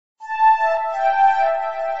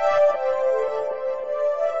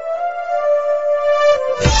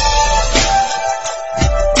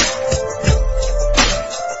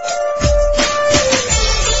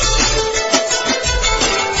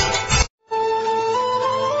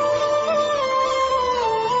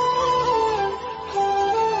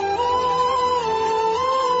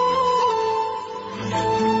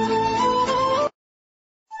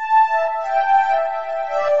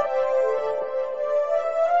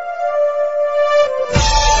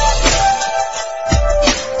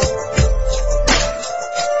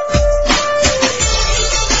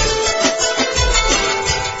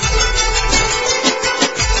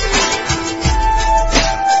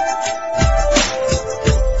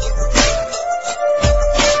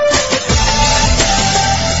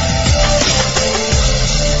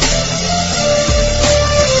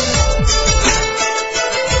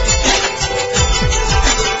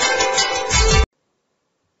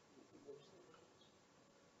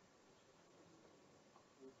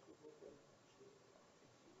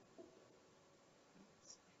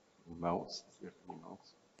mouse. Is there any mouse?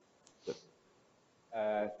 Yes.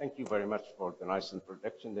 Thank you very much for the nice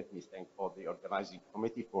introduction. Let me thank for the organizing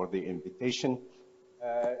committee for the invitation.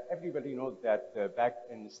 Everybody knows that back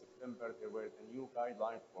in September there were the new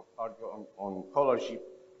guidelines for cardio oncology,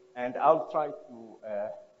 and I'll try to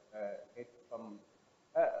get some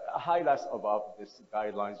highlights about these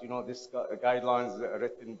guidelines. You know, these guidelines are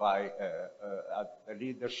written by the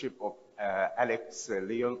leadership of Alex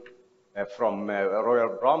Leon from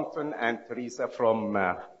Royal Brompton and Teresa from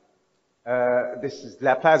this is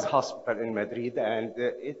La Paz Hospital in Madrid, and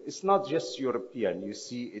it's not just European. You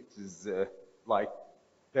see, it is like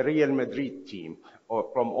the Real Madrid team, or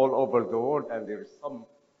from all over the world, and there is some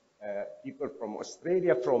people from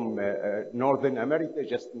Australia, from Northern America.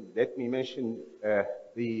 Just let me mention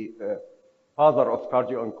the father of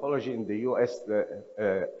cardio oncology in the US,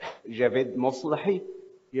 Javed Moslahi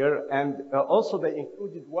here, and also they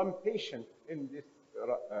included one patient in this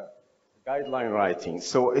guideline writing.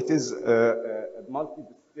 So it is a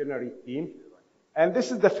multidisciplinary team. And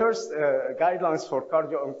this is the first guidelines for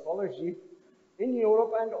cardio oncology in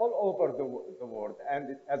Europe and all over the world. And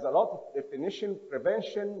it has a lot of definition,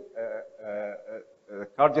 prevention,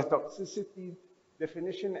 cardiotoxicity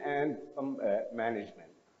definition, and some management.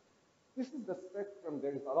 This is the spectrum.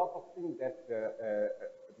 There is a lot of things that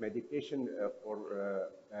medication for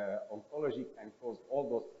oncology can cause all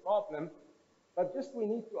those problems. But just we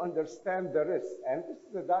need to understand the risk. And this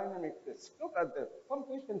is a dynamic risk. Look at this. Some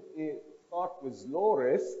patients start with low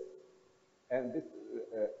risk, and this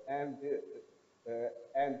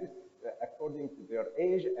according to their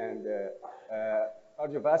age and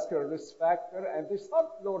cardiovascular risk factor, and they start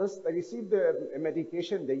low risk, they receive the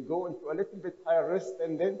medication, they go into a little bit higher risk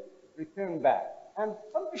and then return back. And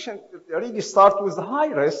some patients really start with high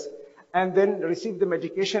risk and then receive the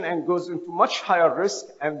medication and goes into much higher risk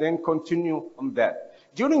and then continue on that.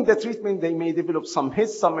 During the treatment, they may develop some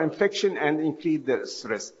hits, some infection, and increase this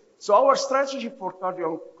risk. So our strategy for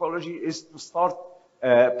cardio oncology is to start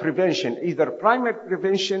prevention, either primary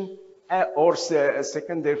prevention or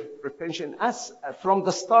secondary prevention as from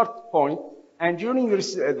the start point. And during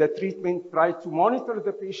the treatment, try to monitor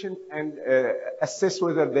the patient and assess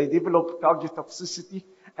whether they develop cardiotoxicity.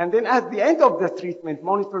 And then at the end of the treatment,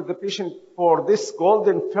 monitor the patient for this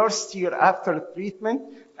golden first year after treatment,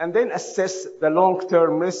 and then assess the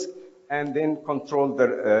long-term risk, and then control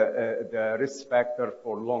the risk factor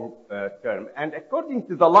for long term. And according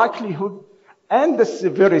to the likelihood and the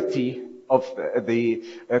severity of the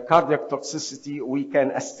cardiac toxicity, we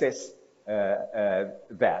can assess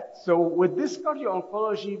that. So with this cardio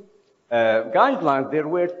oncology guideline, there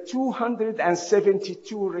were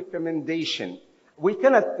 272 recommendations. We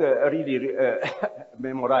cannot really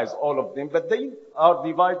memorize all of them, but they are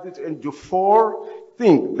divided into 4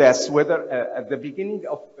 things. That's whether at the beginning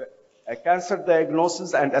of a cancer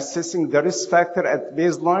diagnosis and assessing the risk factor at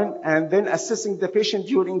baseline, and then assessing the patient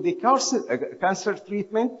during the cancer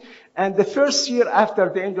treatment, and the first year after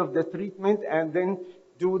the end of the treatment, and then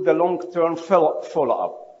do the long-term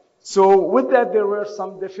follow-up. So with that, there were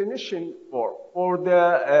some definition for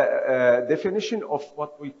the definition of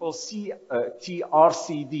what we call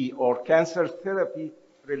TRCD, or cancer therapy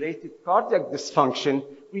related cardiac dysfunction.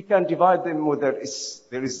 We can divide them whether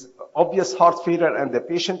there is obvious heart failure and the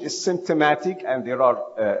patient is symptomatic, and there are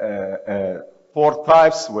 4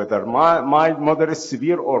 types, whether mild, moderate,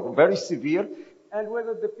 severe, or very severe, and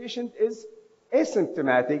whether the patient is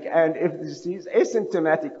asymptomatic. And if the disease is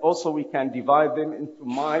asymptomatic, also we can divide them into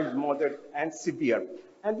mild, moderate, and severe.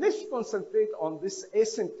 And let's concentrate on this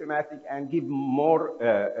asymptomatic and give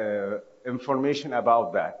more information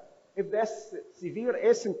about that. If that's severe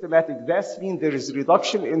asymptomatic, that means there is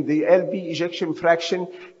reduction in the LV ejection fraction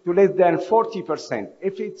to less than 40%.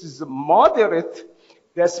 If it is moderate,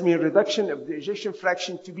 that means reduction of the ejection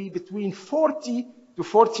fraction to be between 40 to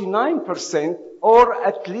 49%, or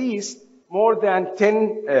at least more than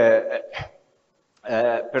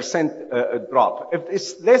 10% drop. If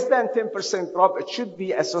it's less than 10% drop, it should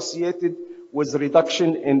be associated with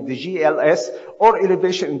reduction in the GLS or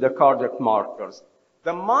elevation in the cardiac markers.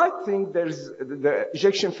 The mild thing, the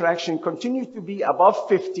ejection fraction continues to be above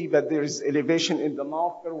 50, but there is elevation in the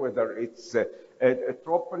marker, whether it's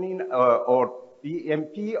troponin or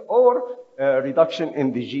BMP, or reduction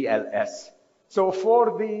in the GLS. So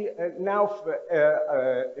for the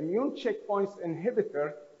immune checkpoints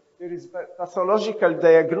inhibitor, there is pathological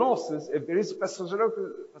diagnosis. If there is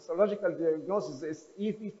pathological diagnosis, it's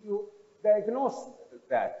easy to diagnose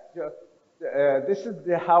that. This is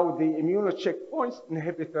how the immune checkpoint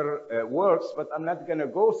inhibitor works, but I'm not going to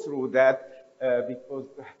go through that because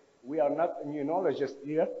we are not immunologists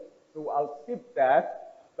here, so I'll skip that.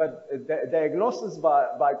 but the diagnosis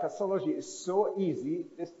by pathology is so easy.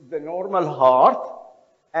 This is the normal heart,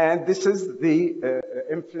 and this is the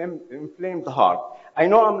inflamed heart. I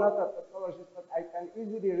know I'm not a pathologist, but I can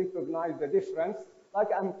easily recognize the difference, like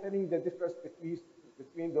I'm telling the difference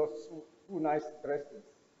between those two nice dresses.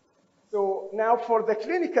 So now for the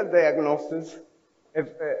clinical diagnosis,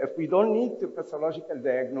 if we don't need the pathological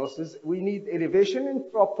diagnosis, we need elevation in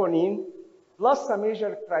troponin plus a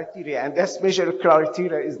major criteria. And this major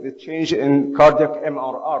criteria is the change in cardiac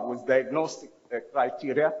MRR with diagnostic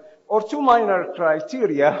criteria, or two minor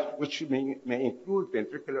criteria, which may include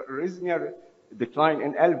ventricular arrhythmia, decline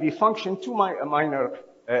in LV function, two minor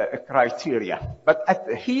criteria. But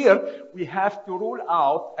here, we have to rule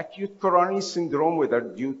out acute coronary syndrome, whether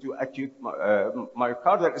due to acute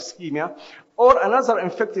myocardial ischemia or another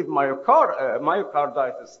infective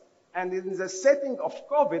myocarditis. And in the setting of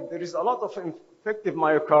COVID, there is a lot of infective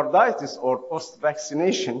myocarditis or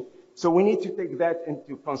post-vaccination, so we need to take that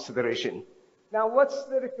into consideration. Now, what's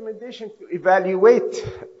the recommendation to evaluate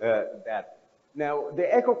that? Now, the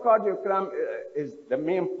echocardiogram is the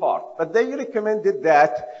main part, but they recommended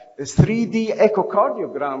that the 3D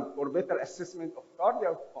echocardiogram for better assessment of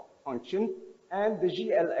cardiac function and the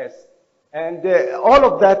GLS. And all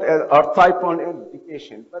of that are type 1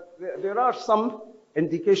 indication, but there are some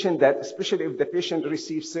indication that, especially if the patient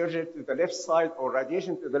receives surgery to the left side or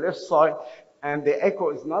radiation to the left side, and the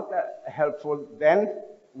echo is not helpful, then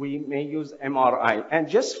we may use MRI. And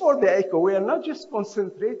just for the echo, we are not just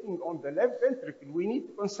concentrating on the left ventricle, we need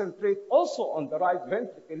to concentrate also on the right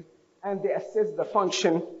ventricle and assess the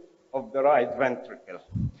function of the right ventricle.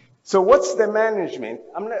 So what's the management?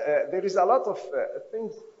 There is a lot of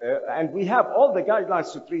things, and we have all the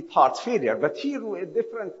guidelines to treat heart failure, but here with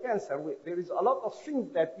different cancer, there is a lot of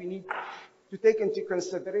things that we need to take into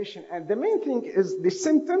consideration. And the main thing is the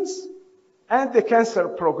symptoms and the cancer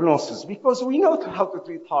prognosis, because we know how to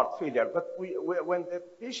treat heart failure, but when the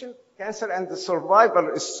patient cancer and the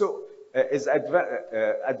survival is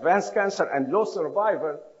advanced cancer and low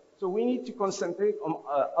survival, so we need to concentrate on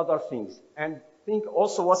other things and think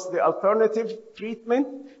also what's the alternative treatment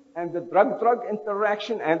and the drug-drug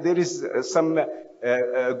interaction. And there is some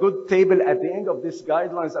good table at the end of this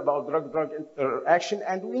guidelines about drug-drug interaction,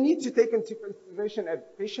 and we need to take into consideration a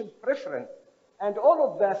patient preference, and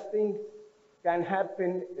all of that things can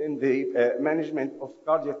happen in the management of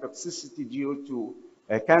cardiotoxicity due to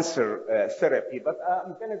cancer therapy. But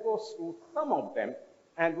I'm going to go through some of them,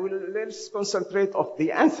 and let's concentrate on the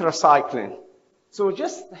anthracycline. So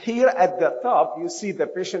just here at the top, you see the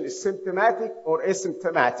patient is symptomatic or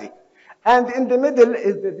asymptomatic. And in the middle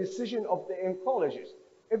is the decision of the oncologist.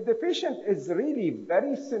 If the patient is really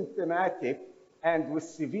very symptomatic and with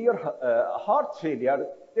severe heart failure,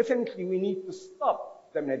 definitely we need to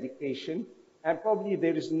stop the medication, and probably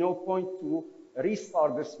there is no point to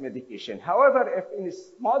restart this medication. However, if it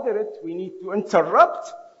is moderate, we need to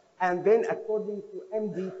interrupt, and then according to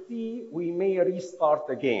MDT, we may restart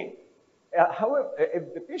again. However,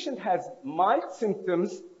 if the patient has mild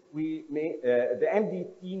symptoms, the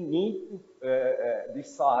MDT need to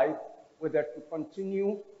decide whether to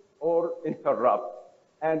continue or interrupt.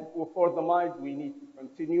 And for the mild, we need to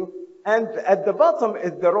continue. And at the bottom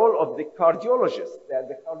is the role of the cardiologist. That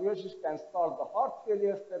the cardiologist can start the heart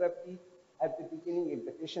failure therapy at the beginning if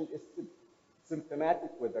the patient is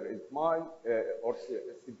symptomatic, whether it's mild or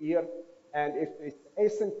severe. And if it's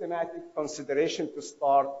asymptomatic, consideration to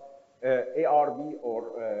start ARB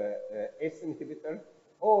or ACE inhibitor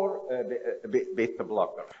or beta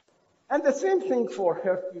blocker. And the same thing for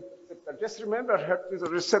HER2 receptor. Just remember, HER2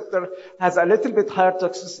 receptor has a little bit higher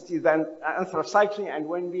toxicity than anthracycline, and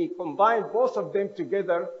when we combine both of them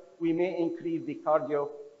together, we may increase the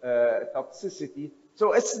cardiotoxicity.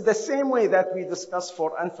 So it's the same way that we discussed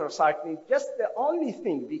for anthracycline. Just the only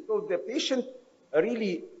thing, because the patient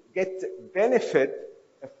really get benefit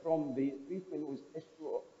from the treatment with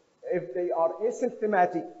H2O, if they are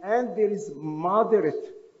asymptomatic and there is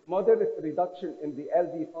moderate reduction in the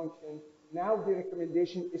LV function, now the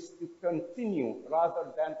recommendation is to continue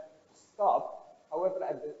rather than stop. However,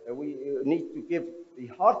 we need to give the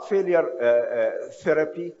heart failure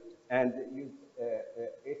therapy and use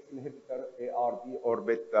ACE inhibitor, ARB, or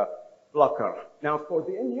beta blocker. Now, for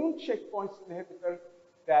the immune checkpoint inhibitor,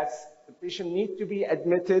 that's the patient need to be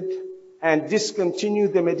admitted and discontinue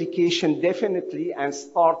the medication definitely and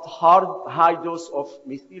start high dose of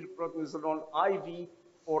methylprednisolone IV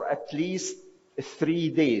for at least 3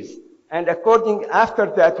 days. And after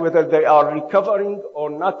that, whether they are recovering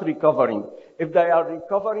or not recovering. If they are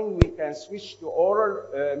recovering, we can switch to oral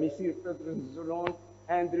methylprednisolone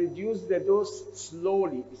and reduce the dose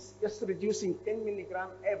slowly. It's just reducing 10 milligram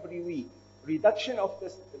every week. Reduction of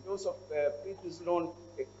the dose of prednisolone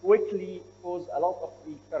quickly cause a lot of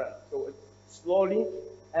recurrence. So it's slowly,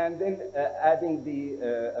 and then adding the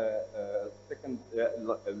second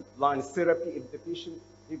line therapy if the patient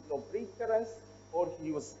develops recurrence or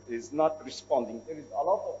is not responding. There is a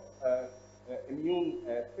lot of immune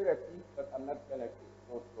therapy, but I'm not going to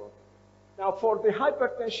go through it. Now, for the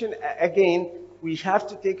hypertension, again, we have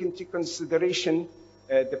to take into consideration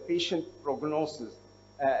the patient prognosis.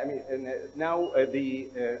 Now the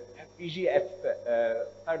PGF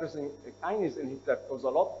tyrosine kinase inhibitor causes a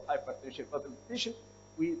lot of hypertension, but the patient,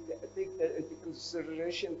 we take into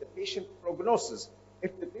consideration the patient prognosis.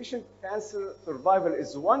 If the patient cancer survival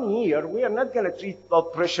is 1 year, we are not going to treat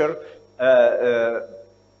blood pressure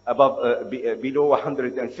below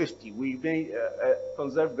 150. We may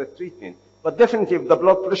conserve the treatment. But definitely, if the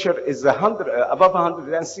blood pressure is above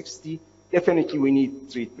 160, definitely we need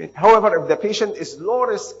treatment. However, if the patient is low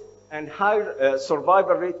risk and high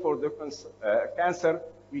survival rate for the cancer,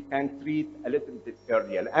 we can treat a little bit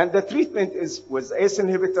earlier. And the treatment is with ACE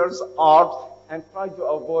inhibitors, ARBs, and try to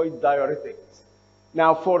avoid diuretics.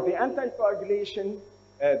 Now, for the anticoagulation,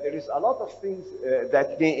 there is a lot of things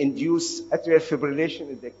that may induce atrial fibrillation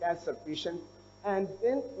in the cancer patient. And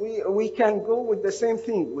then we can go with the same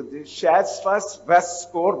thing with the SHADS VAS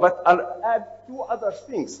score, but I'll add 2 other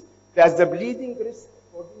things. There's the bleeding risk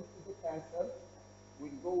according to the cancer.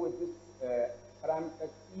 We'll go with this parameter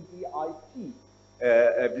TBIP,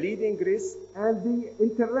 bleeding risk, and the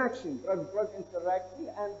interaction, drug-drug interaction,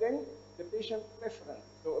 and then the patient preference.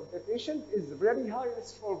 So if the patient is very high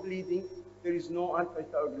risk for bleeding, there is no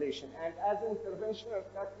anticoagulation. And as an interventional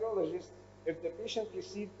cardiologist, if the patient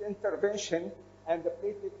receives intervention and the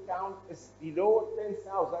platelet count is below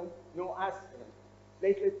 10,000, no aspirin.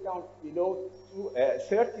 Platelet count below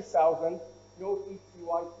 30,000, no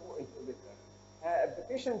PCY2 inhibitor. If the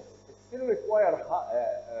patient still requires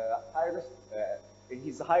high risk,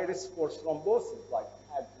 he's high risk for thrombosis, like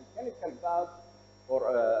he had mechanical valve or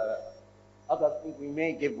other thing, we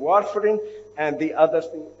may give warfarin, and the other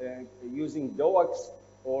thing using DOACs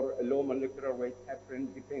or low molecular weight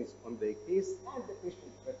heparin, depends on the case and the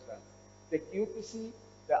patient preference. The QTC,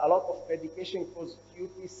 a lot of medication cause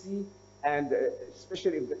QTC, and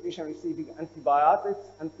especially if the patient receiving antibiotics,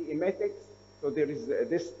 antiemetics. So there is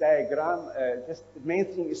this diagram. Just the main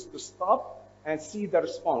thing is to stop and see the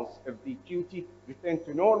response. If the QT return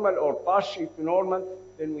to normal or partially to normal,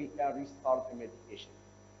 then we can restart the medication.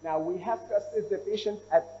 Now we have to assess the patient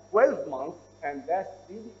at 12 months, and that's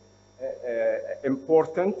really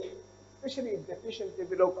important, especially if the patient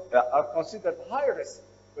are considered high risk,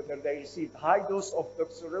 whether they receive high dose of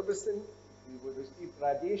doxorubicin, they will receive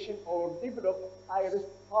radiation, or develop high-risk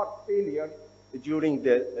heart failure during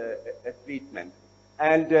the treatment.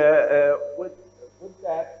 And with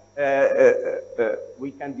that, we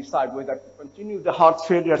can decide whether to continue the heart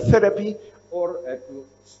failure therapy or to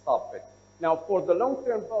stop it. Now, for the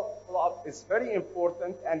long-term follow-up, it's very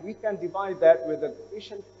important, and we can divide that whether the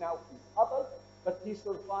patient now is adult, but he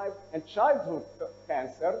survived a childhood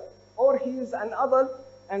cancer, or he is an adult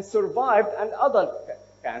and survived an adult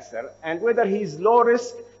cancer, and whether he's low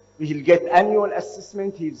risk, he'll get annual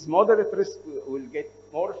assessment. He's moderate risk, will get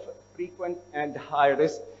more frequent and high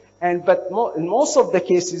risk. But in most of the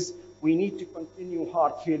cases, we need to continue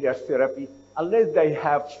heart failure therapy unless they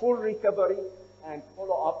have full recovery and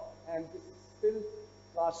follow-up. And this is still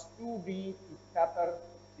class 2B to cover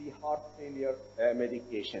the heart failure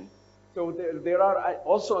medication. So there are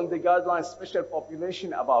also in the guidelines special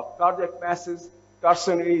population about cardiac masses,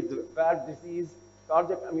 carcinoid valve disease,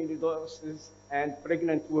 cardiac amyloidosis, and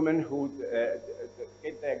pregnant women who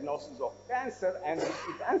get diagnosis of cancer and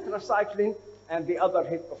receive anthracycline and the other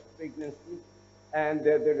hit of pregnancy. And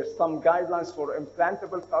there are some guidelines for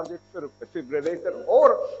implantable cardiac defibrillator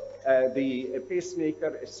or the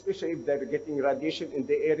pacemaker, especially if they're getting radiation in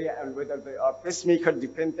the area and whether they are pacemaker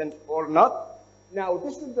dependent or not. Now,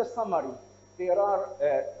 this is the summary. There are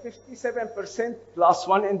 57% class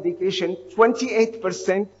 1 indication,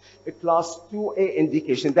 28% class 2A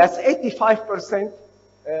indication. That's 85%.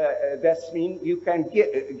 That's mean you can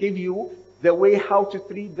give you the way how to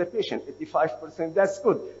treat the patient. 85%, that's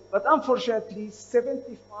good. But unfortunately,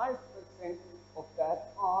 75% of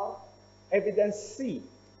that are evidence C.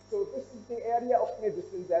 So this is the area of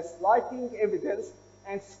medicine that's lacking evidence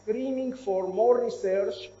and screaming for more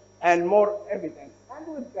research and more evidence.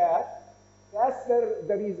 And with that, that's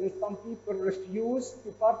the reason some people refuse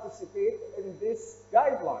to participate in this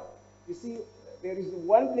guideline. You see, there is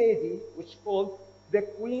one lady which called the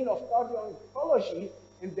queen of cardio oncology,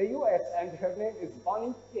 in the US, and her name is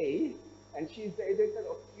Bonnie Kay, and she's the editor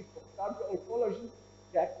of chief of Cardio Oncology,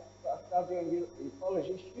 Cardio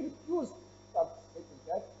Oncology. She refused to participate in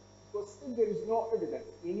that because still there is no evidence.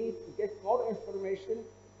 We need to get more information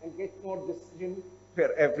and get more decision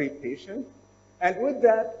for every patient. And with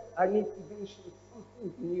that, I need to mention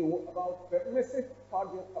something new about permissive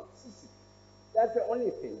cardiotoxicity. That's the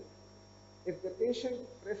only thing. If the patient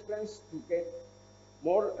preference to get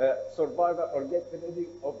more survival or get rid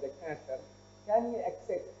of the cancer, can we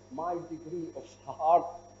accept mild degree of heart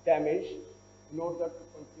damage in order to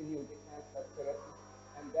continue the cancer therapy?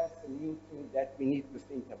 And that's a new thing that we need to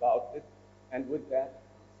think about it. And with that,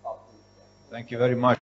 I'll stop. Thank you very much.